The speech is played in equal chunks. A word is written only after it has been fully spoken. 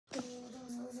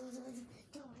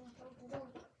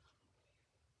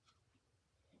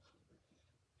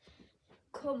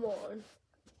come on.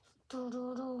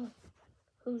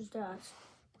 Who's that?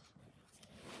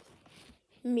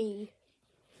 Me.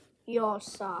 Your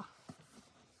sir.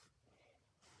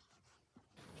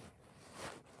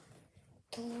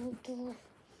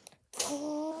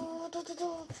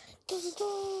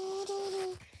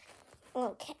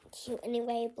 I'll catch you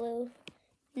anyway, Blue.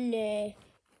 Nah,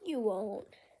 you won't.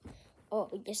 Oh,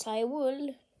 yes, I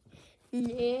will.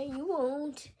 Nah, you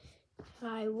won't.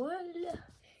 I will.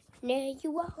 No,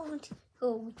 you won't.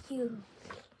 Oh,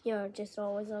 you're just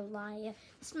always a liar.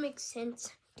 This makes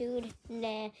sense. Dude,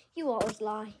 nah, you always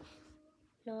lie.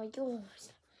 No, you always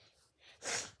lie.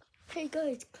 Hey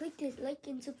guys, click this like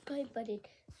and subscribe button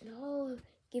and I'll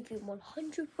give you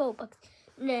 100 Robux.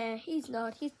 Nah, he's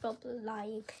not. He's probably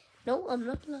lying. No, I'm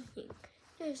not lying.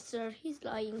 Yes, sir, he's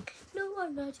lying. No,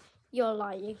 I'm not. You're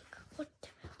lying. What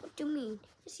do you mean?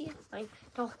 Yes, you're lying.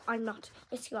 No, I'm not.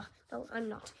 Yes, you are. No, I'm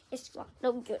not. Yes, you are.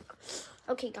 No, you're not.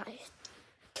 Okay, guys.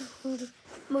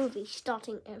 Movie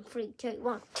starting in 3, 2,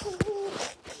 1.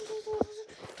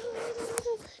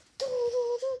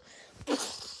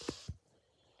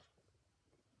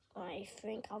 I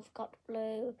think I've got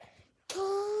Blue.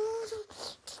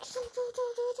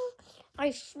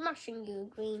 I'm smashing you,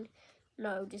 Green.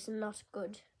 No, this is not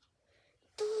good.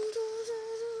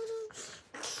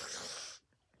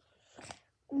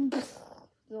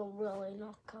 You're really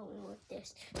not going with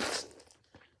this.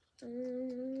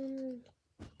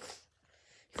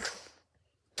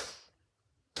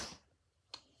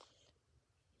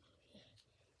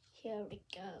 Here it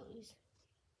goes.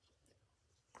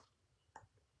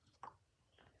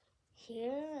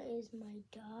 Here is my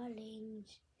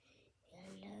darlings.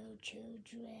 Hello,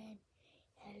 children.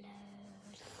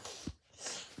 Hello.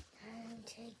 I'm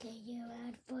taking you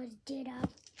out for dinner.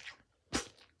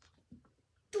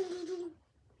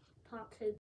 Part 2.